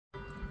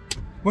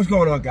What's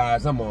going on,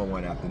 guys? I'm on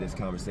one after this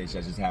conversation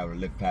I just had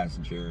with a Lyft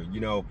passenger.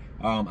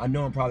 I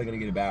know I'm probably going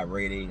to get a bad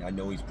rating. I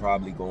know he's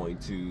probably going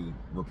to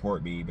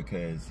report me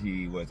because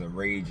he was a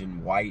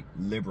raging white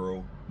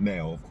liberal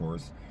male, of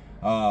course,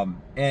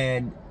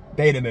 and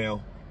beta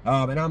male.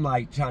 And I'm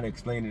like trying to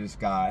explain to this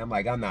guy, I'm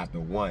like, I'm not the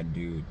one,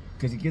 dude.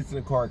 Because he gets in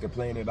the car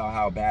complaining about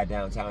how bad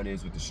downtown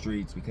is with the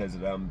streets because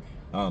of them.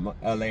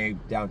 LA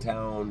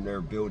downtown,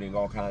 they're building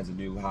all kinds of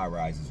new high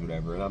rises,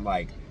 whatever. And I'm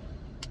like,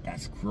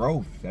 that's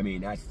growth. I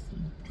mean, that's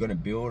gonna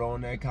build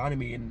on the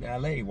economy in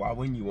LA. Why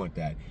wouldn't you want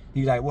that?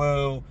 He's like,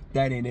 well,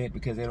 that ain't it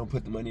because they don't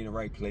put the money in the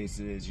right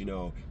places.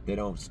 They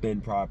don't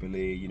spend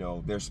properly.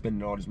 They're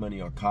spending all this money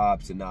on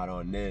cops and not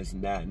on this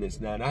and that and this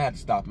and that. And I had to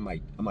stop him.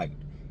 I'm like,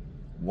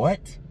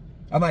 what?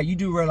 I'm like, you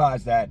do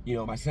realize that,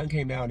 my son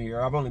came down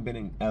here. I've only been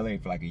in LA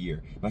for like a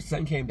year. My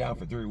son came down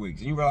for 3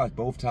 weeks. And you realize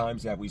both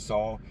times that we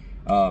saw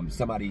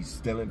somebody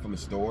stealing from a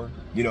store.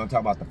 I'm talking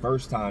about the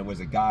first time was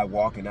a guy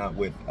walking out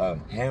with a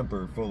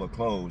hamper full of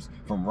clothes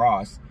from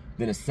Ross.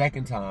 Then the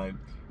second time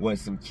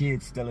was some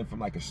kids stealing from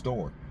like a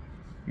store.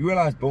 You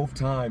realize both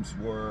times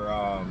were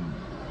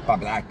by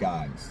black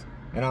guys.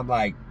 And I'm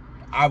like,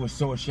 I was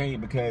so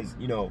ashamed because,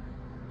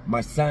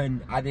 my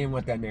son, I didn't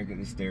want that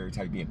negative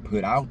stereotype being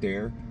put out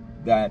there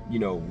that,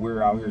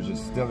 we're out here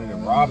just stealing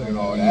and robbing and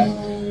all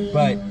that.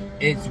 But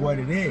it's what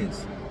it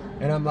is.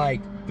 And I'm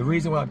like, the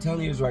reason why I'm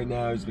telling you this right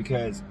now is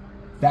because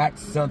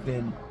that's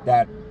something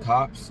that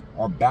cops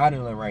are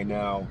battling right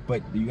now.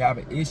 But you have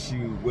an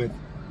issue with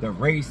the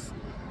race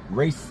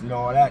and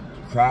all that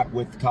crap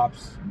with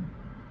cops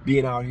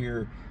being out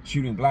here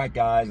shooting black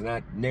guys and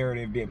that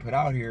narrative being put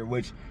out here,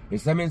 which in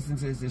some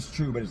instances is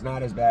true, but it's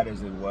not as bad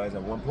as it was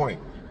at one point.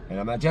 And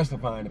I'm not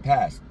justifying the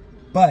past.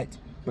 But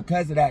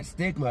because of that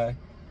stigma,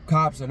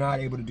 cops are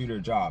not able to do their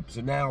job. So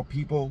now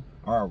people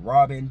are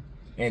robbing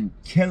and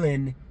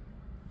killing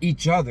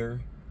each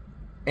other,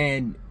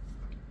 and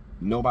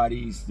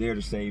nobody's there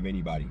to save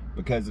anybody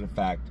because of the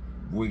fact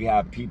we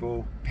have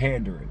people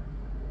pandering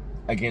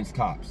against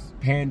cops,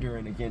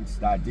 pandering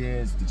against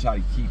ideas to try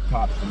to keep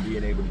cops from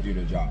being able to do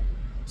their job.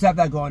 So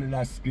after I go into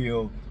that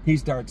spiel, he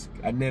starts,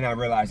 and then I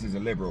realize he's a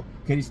liberal,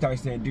 because he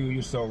starts saying, dude,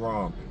 you're so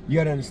wrong. You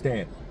gotta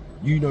understand,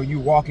 you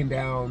walking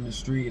down the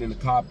street and the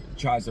cop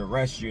tries to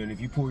arrest you, and if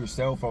you pull your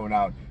cell phone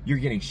out, you're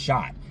getting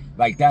shot.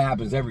 Like, that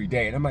happens every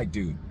day. And I'm like,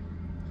 dude,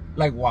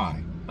 like,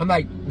 why? I'm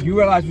like, you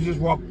realize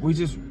we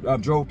just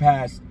drove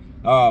past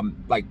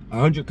like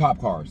 100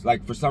 cop cars.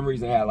 Like, for some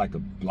reason they had like a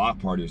block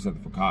party or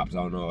something for cops, I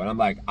don't know. And I'm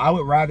like, I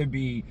would rather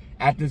be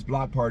at this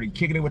block party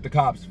kicking it with the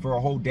cops for a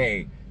whole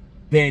day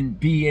than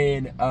be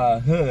in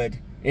a hood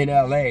in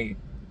LA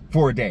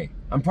for a day.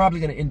 I'm probably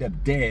gonna end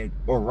up dead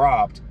or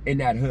robbed in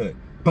that hood.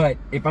 But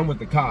if I'm with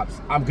the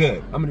cops, I'm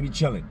good. I'm gonna be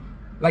chilling.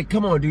 Like,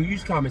 come on, dude,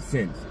 use common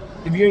sense.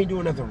 If you ain't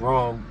doing nothing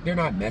wrong, they're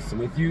not messing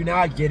with you. Now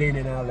I get in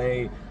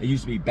LA, it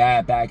used to be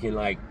bad back in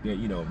like, the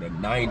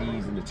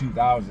 90s and the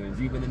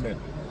 2000s, even in the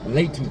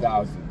late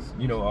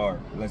 2000s,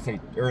 or let's say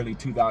early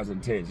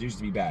 2010s, it used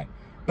to be bad.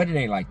 But it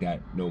ain't like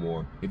that no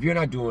more. If you're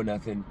not doing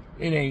nothing,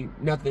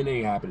 nothing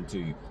ain't happening to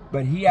you.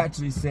 But he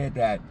actually said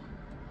that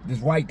this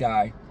white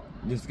guy,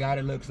 this guy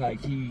that looks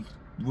like he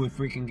would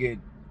freaking get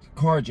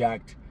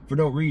carjacked for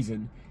no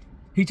reason,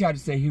 he tried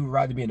to say he would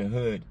rather be in the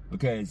hood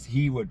because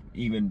he would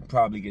even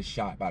probably get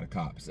shot by the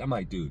cops. I'm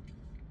like, dude,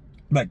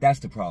 but that's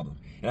the problem.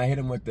 And I hit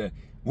him with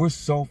we're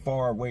so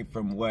far away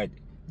from what,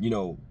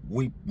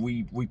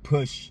 we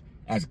push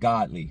as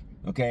godly,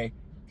 okay?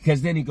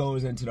 Because then he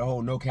goes into the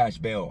whole no cash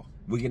bail.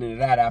 We get into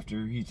that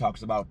after he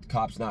talks about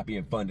cops not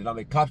being funded. I'm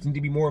like, cops need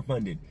to be more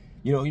funded.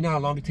 You know how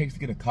long it takes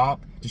to get a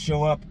cop to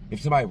show up if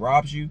somebody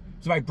robs you?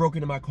 Somebody broke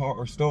into my car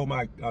or stole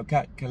my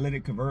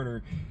catalytic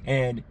converter,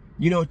 and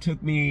it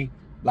took me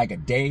like a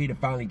day to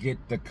finally get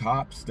the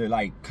cops to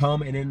like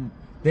come, and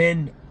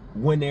then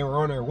when they were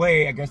on their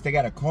way, I guess they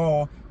got a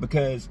call,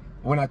 because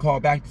when I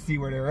called back to see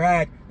where they were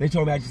at, they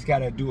told me I just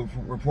gotta do a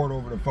report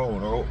over the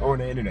phone or on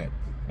the internet.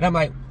 And I'm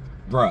like,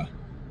 bruh,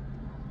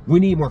 we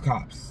need more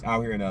cops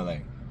out here in LA.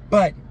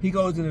 But he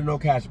goes into no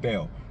cash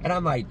bail, and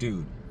I'm like,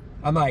 dude,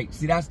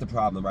 see, that's the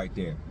problem right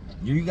there.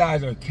 You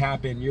guys are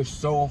capping. You're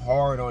so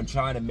hard on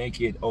trying to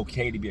make it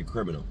okay to be a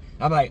criminal.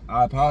 I'm like,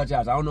 I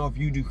apologize. I don't know if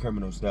you do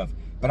criminal stuff,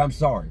 but I'm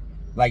sorry.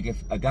 Like,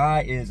 if a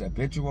guy is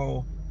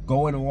habitual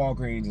going to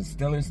Walgreens and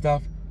stealing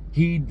stuff,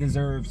 he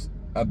deserves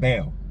a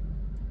bail.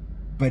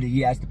 But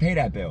he has to pay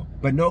that bail.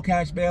 But no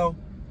cash bail?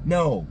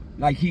 No.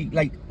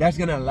 That's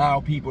gonna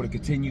allow people to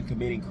continue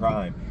committing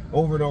crime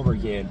over and over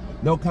again.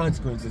 No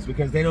consequences,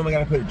 because they don't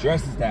gotta put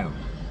addresses down.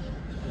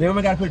 They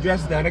don't gotta put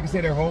addresses down. They can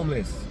say they're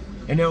homeless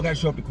and they don't gotta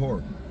show up to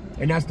court.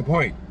 And that's the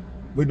point.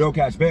 With no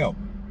cash bail,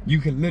 you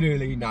can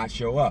literally not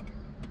show up.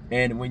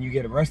 And when you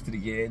get arrested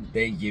again,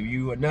 they give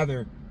you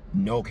another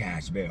no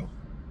cash bail,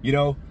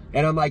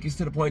 And I'm like, it's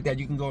to the point that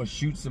you can go and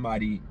shoot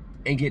somebody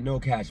and get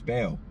no cash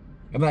bail.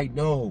 I'm like,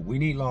 no, we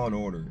need law and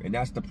order. And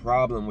that's the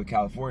problem with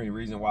California, the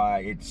reason why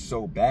it's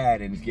so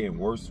bad and it's getting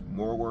worse,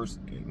 more worse,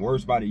 and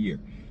worse by the year.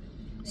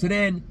 So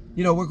then,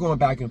 we're going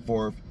back and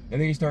forth. And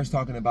then he starts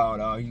talking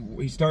about,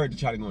 he started to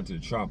try to go into the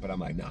Trump, but I'm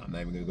like, nah, I'm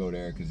not even gonna go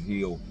there because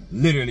he'll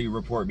literally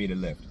report me to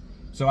Lyft.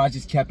 So I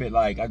just kept it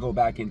like, I go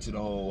back into the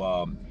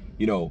whole,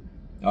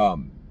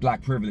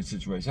 black privilege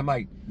situation. I'm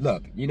like,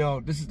 look,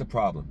 this is the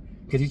problem.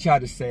 Because he tried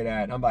to say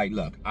that. I'm like,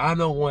 look, I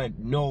don't want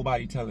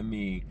nobody telling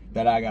me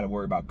that I got to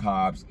worry about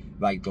cops.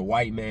 Like the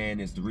white man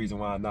is the reason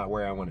why I'm not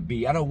where I want to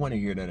be. I don't want to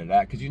hear none of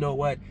that. Because you know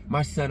what?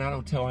 My son, I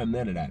don't tell him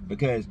none of that.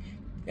 Because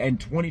in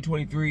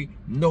 2023,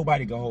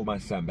 nobody can hold my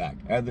son back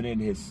other than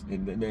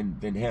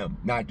than him.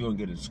 Not doing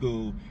good in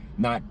school,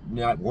 not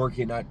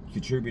working, not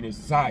contributing to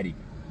society.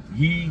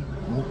 He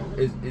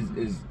is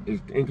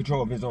in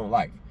control of his own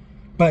life.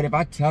 But if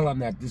I tell him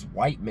that this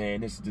white man,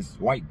 this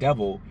white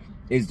devil,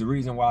 is the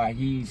reason why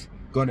he's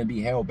going to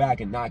be held back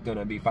and not going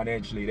to be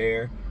financially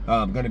there,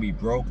 going to be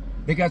broke,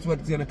 then guess what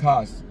it's going to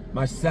cost?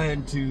 My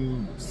son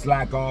to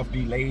slack off,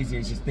 be lazy,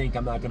 and just think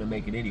I'm not going to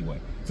make it anyway.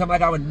 So I'm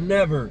like, I would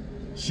never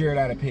share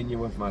that opinion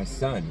with my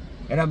son.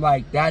 And I'm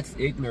like, that's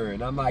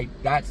ignorant. I'm like,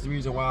 that's the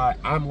reason why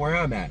I'm where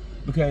I'm at.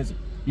 Because,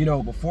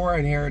 before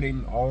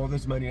inheriting all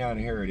this money I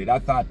inherited, I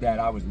thought that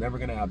I was never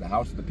going to have the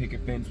house with the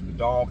picket fence with the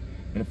dog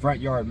in the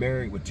front yard,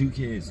 married with 2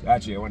 kids.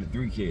 Actually, I wanted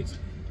 3 kids.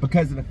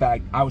 Because of the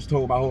fact I was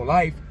told my whole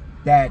life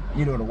that,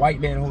 the white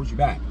man holds you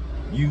back.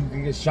 You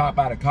can get shot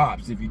by the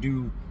cops if you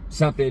do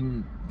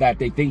something that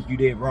they think you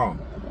did wrong.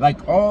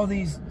 Like all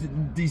these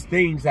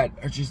things that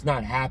are just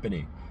not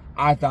happening.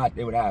 I thought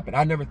they would happen.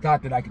 I never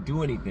thought that I could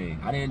do anything.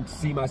 I didn't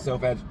see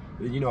myself as,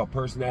 a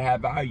person that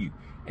had value,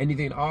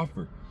 anything to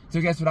offer. So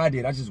guess what I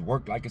did? I just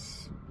worked like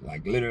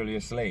literally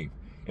a slave.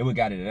 And we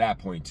got it at that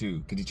point too,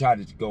 because he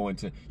tried to go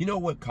into,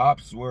 what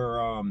cops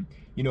were,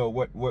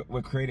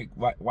 what created,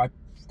 why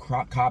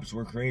cops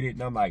were created.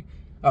 And I'm like,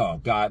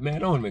 oh God,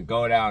 man, don't even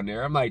go down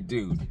there. I'm like,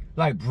 dude,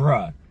 like,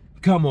 bruh,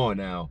 come on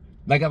now.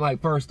 Like, I'm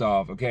like, first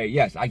off, okay,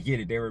 yes, I get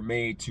it. They were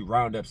made to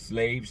round up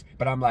slaves,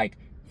 but I'm like,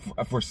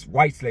 for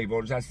white slave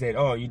owners, I said,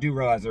 oh, you do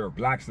realize there were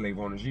black slave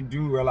owners. You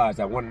do realize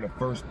that one of the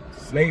first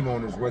slave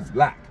owners was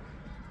black.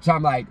 So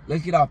I'm like,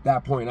 let's get off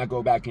that point and I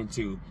go back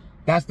into,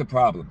 that's the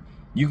problem.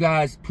 You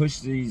guys push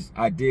these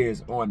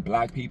ideas on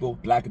black people,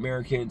 black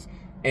Americans,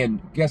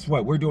 and guess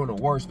what? We're doing the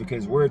worst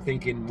because we're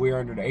thinking we're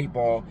under the 8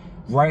 ball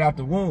right out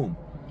the womb.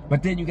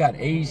 But then you got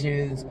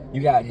Asians,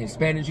 you got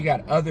Hispanics, you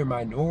got other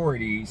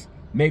minorities,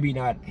 maybe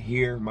not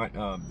here.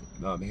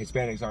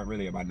 Hispanics aren't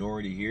really a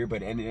minority here,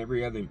 but in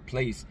every other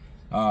place,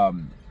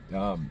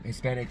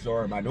 Hispanics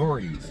are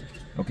minorities,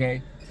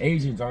 okay?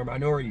 Asians are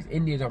minorities,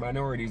 Indians are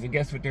minorities, and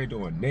guess what they're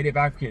doing? Native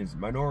Africans,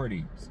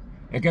 minorities.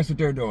 And guess what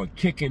they're doing?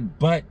 Kicking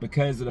butt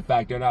because of the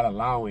fact they're not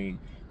allowing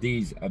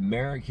these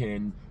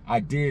American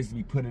ideas to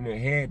be put in their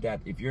head that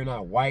if you're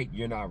not white,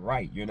 you're not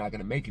right. You're not going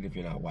to make it if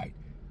you're not white.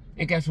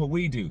 And guess what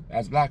we do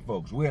as black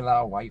folks? We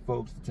allow white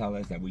folks to tell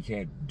us that we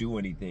can't do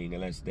anything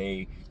unless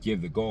they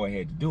give the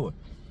go-ahead to do it.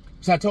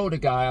 So I told the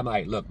guy, I'm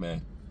like, look,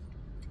 man,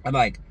 I'm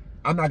like,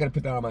 I'm not going to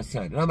put that on my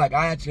son. And I'm like,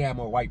 I actually have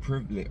more white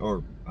privilege,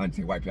 or I didn't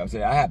say white privilege, I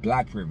said I had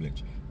black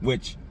privilege,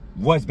 which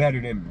was better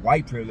than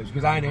white privilege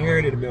because I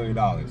inherited $1 million.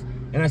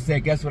 And I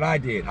said, guess what I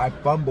did? I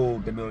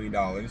fumbled the $1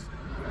 million.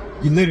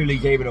 You literally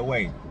gave it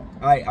away.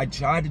 I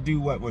tried to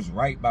do what was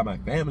right by my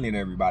family and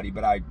everybody,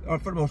 but I,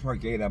 for the most part,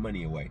 gave that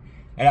money away.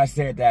 And I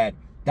said that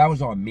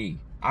was on me.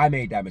 I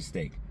made that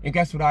mistake. And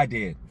guess what I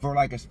did? For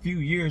like a few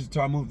years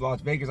until I moved to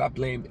Las Vegas, I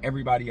blamed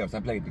everybody else. I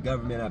blamed the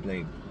government. I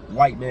blamed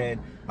white men.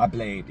 I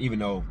blamed, even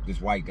though this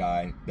white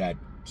guy that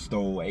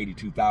stole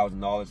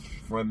 $82,000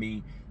 from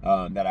me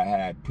that I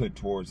had put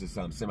towards this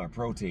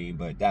semi-protein,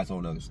 but that's a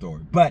whole nother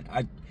story. But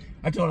I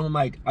told him, I'm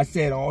like, I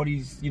said all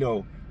these,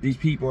 these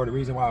people are the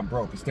reason why I'm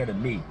broke instead of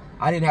me.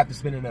 I didn't have to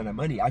spend another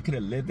money. I could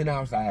have lived in the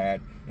house I had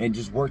and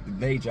just worked the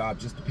day job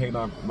just to pay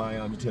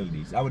my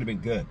utilities. That would have been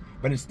good.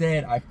 But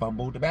instead, I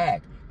fumbled the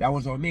bag. That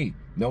was on me,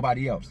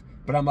 nobody else.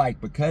 But I'm like,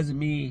 because of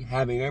me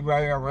having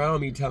everybody around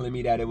me telling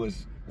me that it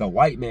was the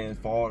white man's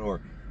fault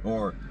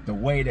or the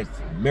way that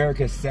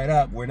America's set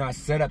up, we're not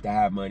set up to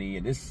have money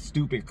and this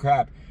stupid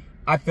crap,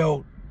 I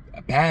felt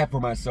bad for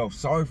myself,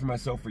 sorry for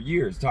myself for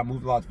years. Until I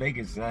moved to Las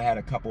Vegas and I had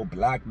a couple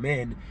black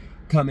men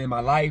come in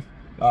my life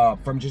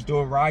from just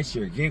doing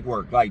rideshare, gig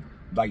work, like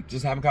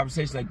just having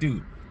conversations like,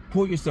 dude,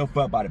 pull yourself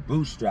up by the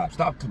bootstraps.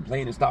 Stop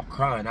complaining, stop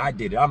crying. I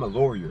did it. I'm a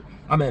lawyer.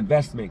 I'm an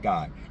investment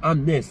guy.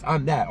 I'm this,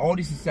 I'm that. All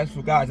these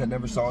successful guys, I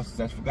never saw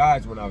successful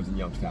guys when I was in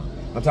Youngstown.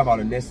 I'm talking about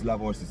a next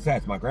level of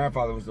success. My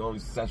grandfather was the only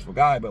successful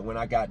guy, but when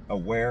I got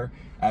aware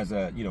as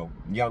a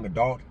young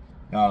adult,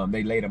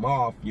 they laid him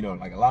off,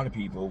 like a lot of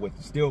people with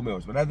the steel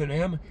mills. But other than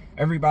him,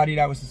 everybody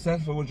that was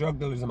successful was drug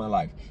dealers in my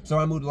life. So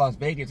I moved to Las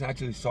Vegas and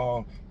actually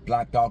saw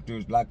black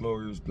doctors, black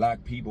lawyers,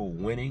 black people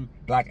winning,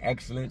 black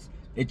excellence.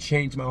 It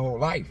changed my whole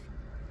life,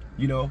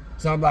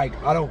 So I'm like,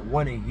 I don't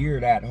want to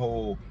hear that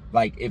whole,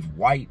 like, if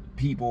white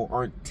people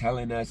aren't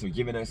telling us or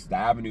giving us the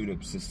avenue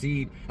to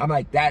succeed. I'm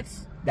like,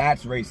 that's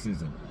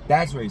racism.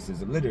 That's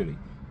racism, literally.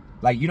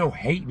 Like, you don't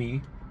hate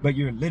me, but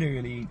you're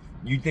literally,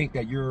 you think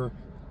that you're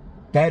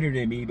better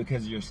than me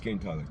because of your skin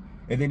color.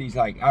 And then he's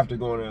like, after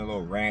going on a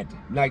little rant,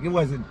 like it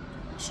wasn't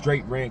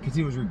straight rant because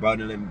he was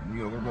rebutting and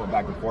we're going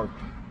back and forth.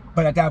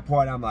 But at that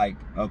point, I'm like,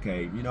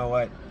 okay, you know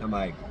what? I'm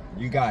like,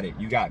 you got it.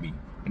 You got me.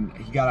 And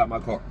he got out my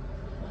car.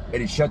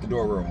 And he shut the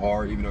door real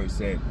hard, even though he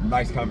said,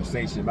 nice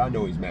conversation, but I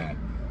know he's mad.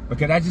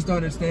 Because I just don't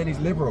understand these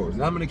liberals.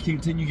 And I'm going to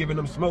continue giving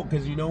them smoke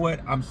because you know what?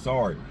 I'm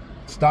sorry.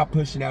 Stop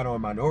pushing out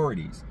on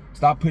minorities.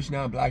 Stop pushing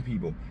out on black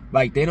people.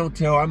 Like, they don't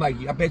tell, I'm like,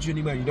 I bet you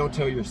anybody, you don't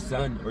tell your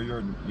son or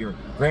your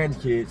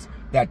grandkids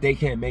that they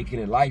can't make it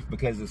in life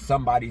because of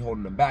somebody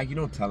holding them back. You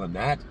don't tell them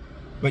that.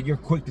 But you're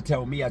quick to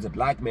tell me as a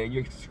black man,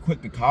 you're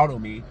quick to coddle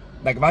me.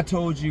 Like, if I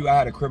told you I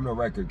had a criminal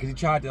record, because he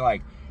tried to,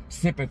 like,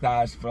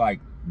 sympathize for, like,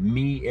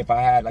 me if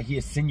I had, like, he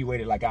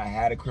insinuated like I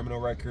had a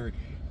criminal record.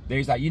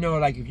 He's like, you know,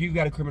 like, if you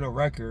got a criminal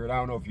record, I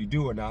don't know if you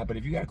do or not, but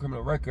if you got a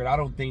criminal record, I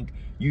don't think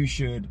you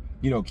should,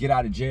 you know, get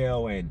out of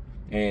jail and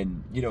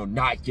you know,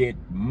 not get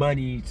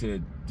money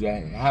to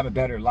have a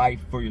better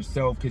life for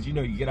yourself because, you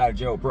know, you get out of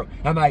jail broke.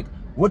 I'm like,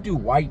 what happened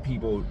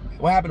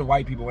to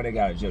white people when they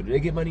got out of jail? Do they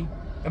get money?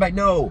 I'm like,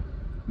 no,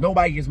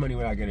 nobody gets money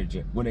when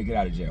they get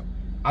out of jail.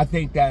 I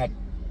think that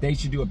they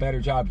should do a better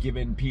job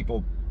putting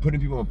people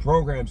in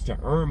programs to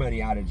earn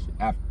money after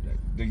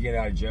they get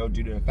out of jail,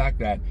 due to the fact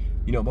that,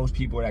 you know, most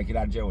people that get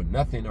out of jail with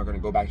nothing are going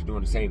to go back to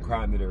doing the same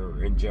crime that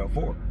they're in jail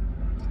for.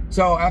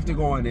 So after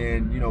going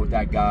in, you know, with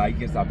that guy, he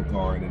gets out the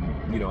car, and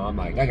then, you know, I'm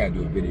like, I got to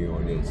do a video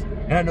on this.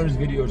 And I know this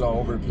video is all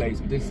over the place,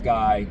 but this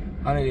guy,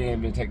 I didn't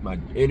even take my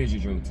energy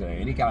drink today,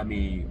 and he got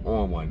me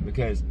on one.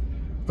 Because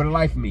for the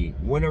life of me,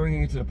 when are we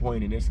going to get to the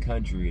point in this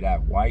country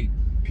that white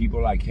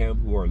people like him,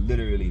 who are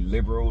literally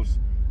liberals,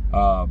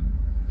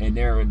 and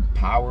they're in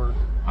power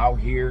out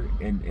here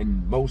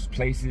in most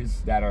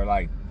places that are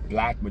like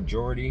black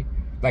majority,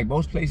 like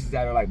most places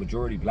that are like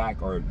majority black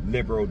or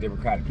liberal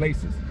democratic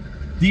places,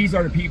 these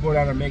are the people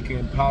that are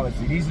making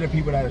policy. These are the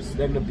people that are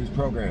setting up these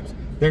programs.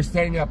 They're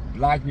setting up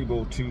black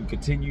people to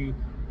continue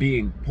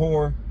being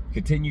poor,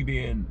 continue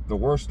being the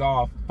worst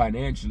off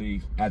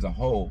financially as a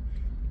whole.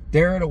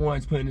 They're the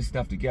ones putting this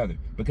stuff together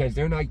because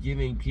they're not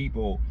giving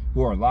people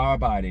who are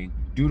law-abiding,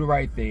 do the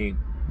right thing,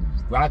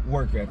 rock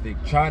work ethic,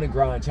 trying to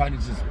grind, trying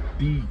to just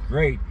be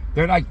great.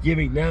 They're not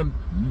giving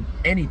them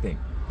anything.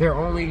 They're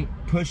only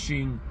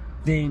pushing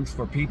things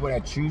for people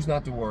that choose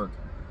not to work,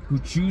 who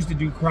choose to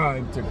do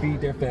crime to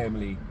feed their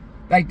family.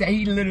 Like,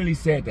 he literally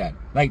said that.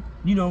 Like,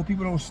 you know,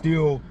 people don't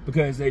steal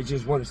because they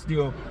just want to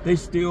steal. They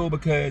steal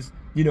because,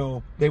 you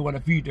know, they want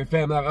to feed their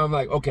family. I'm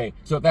like, okay,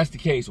 so if that's the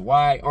case,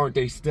 why aren't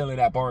they stealing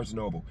at Barnes &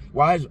 Noble?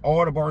 Why is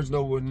all the Barnes &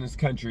 Noble in this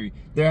country,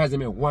 there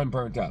hasn't been one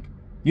burnt up?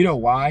 You know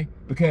why?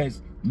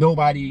 Because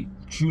nobody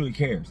truly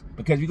cares.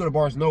 Because if you go to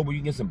Barnes & Noble, you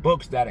can get some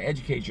books that'll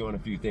educate you on a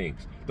few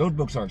things. Those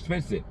books are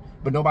expensive,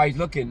 but nobody's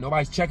looking,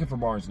 nobody's checking for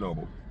Barnes &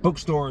 Noble.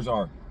 Bookstores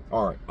are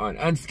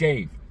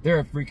unscathed.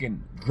 They're freaking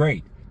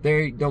great.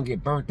 They don't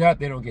get burnt up,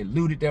 they don't get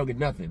looted, they don't get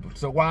nothing.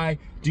 So why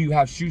do you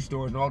have shoe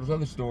stores and all those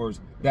other stores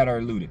that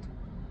are looted?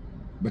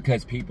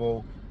 Because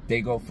people,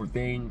 they go for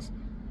things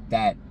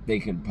that they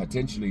can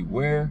potentially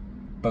wear,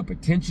 but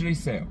potentially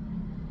sell.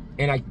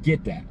 And I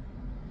get that.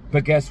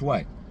 But guess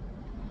what?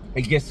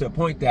 It gets to a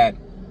point that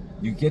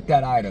you get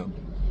that item,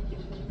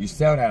 you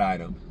sell that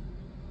item,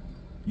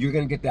 you're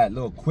gonna get that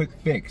little quick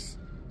fix.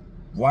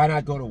 Why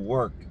not go to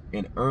work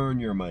and earn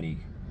your money?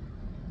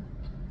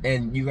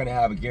 And you're gonna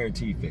have a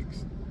guaranteed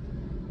fix.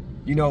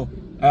 You know,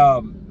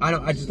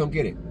 I just don't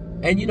get it.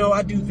 And you know,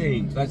 I do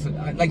things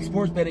like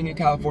sports betting in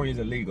California is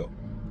illegal.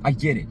 I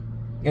get it.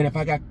 And if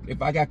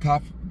I got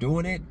caught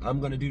doing it,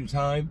 I'm gonna do the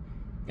time,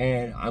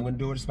 and I'm gonna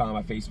do it with a smile on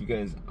my face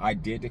because I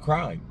did the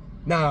crime.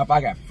 Now, if I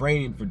got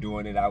framed for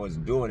doing it, I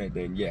wasn't doing it,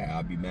 then yeah,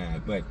 I'll be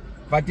mad. But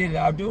if I did it,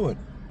 I'll do it.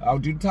 I'll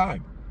do the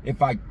time.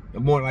 If I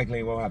more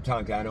likely won't have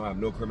time because I don't have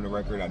no criminal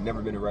record. I've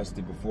never been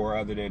arrested before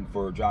other than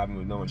for driving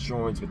with no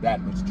insurance, but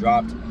that was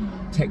dropped,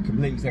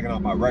 completely taken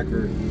off my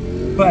record.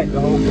 But the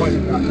whole point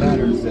of that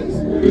matter is this.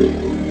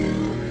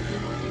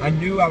 I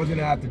knew I was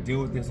gonna have to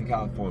deal with this in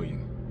California,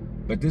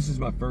 but this is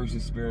my first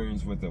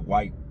experience with a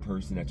white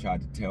person that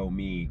tried to tell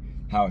me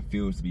how it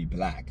feels to be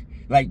black.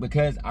 Like,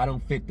 because I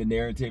don't fit the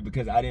narrative,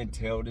 because I didn't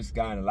tell this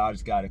guy and allow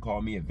this guy to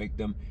call me a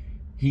victim,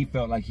 he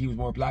felt like he was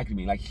more black than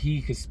me. Like,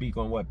 he could speak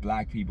on what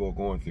black people are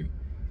going through.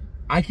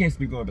 I can't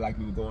speak on what black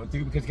people are going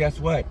through because guess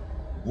what?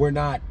 We're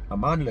not a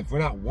monolith. We're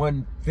not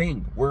one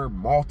thing. We're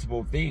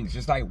multiple things,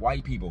 just like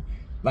white people.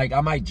 Like,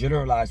 I might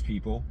generalize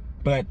people,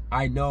 but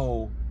I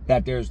know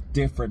that there's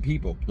different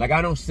people. Like,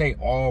 I don't say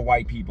all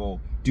white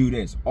people do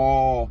this,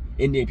 all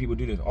Indian people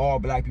do this, all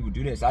black people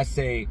do this. I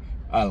say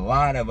a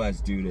lot of us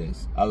do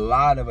this. A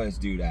lot of us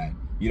do that.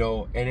 You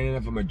know, and then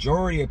if a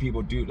majority of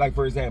people do, like,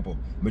 for example,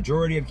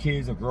 majority of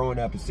kids are growing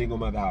up in single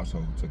mother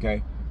households,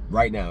 okay?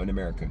 Right now in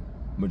America.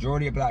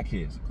 Majority of black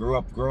kids grow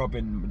up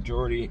in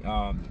majority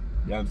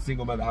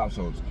single mother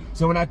households.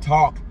 So when I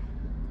talk,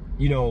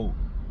 you know,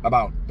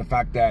 about the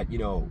fact that, you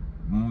know,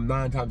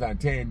 9 times out of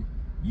 10,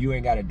 you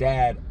ain't got a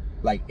dad,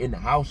 like, in the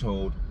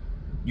household,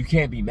 you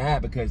can't be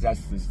mad because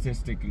that's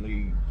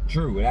statistically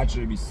true. It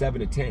actually be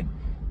 7 to 10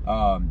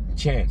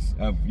 chance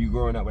of you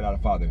growing up without a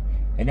father.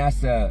 And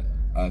that's a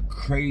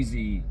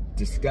crazy,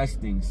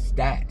 disgusting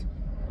stat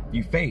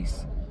you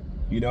face,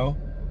 you know?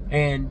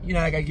 And you know,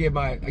 like I give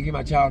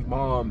my child's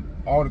mom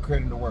all the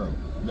credit in the world.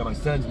 You know, my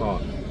son's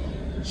mom,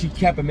 she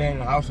kept a man in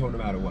the household no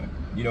matter what.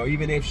 You know,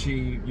 even if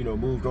she, you know,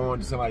 moved on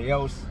to somebody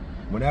else,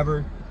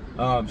 whenever,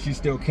 she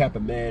still kept a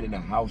man in the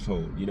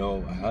household. You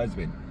know, a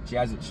husband.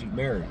 She's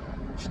married.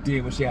 She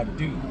did what she had to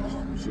do.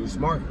 She was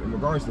smart in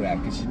regards to that,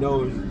 because she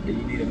knows that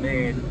you need a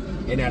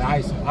man in that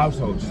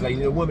household, just like you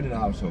need a woman in the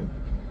household.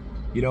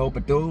 You know,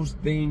 but those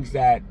things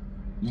that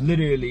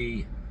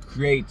literally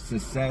create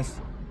success,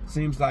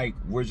 seems like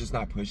we're just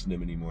not pushing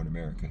them anymore in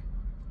America.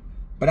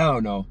 But I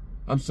don't know.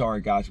 I'm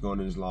sorry, guys, for going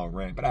on this long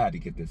rant, but I had to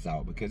get this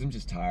out because I'm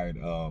just tired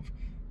of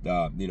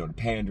the, you know, the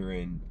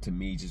pandering to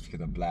me just because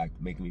I'm black,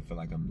 making me feel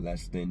like I'm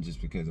less than just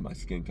because of my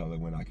skin color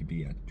when I could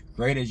be as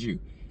great as you.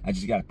 I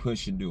just got to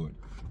push and do it.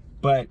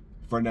 But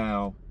for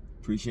now,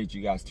 appreciate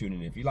you guys tuning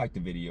in. If you liked the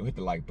video, hit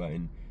the like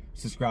button.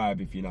 Subscribe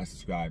if you're not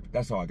subscribed.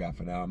 That's all I got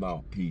for now. I'm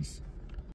out. Peace.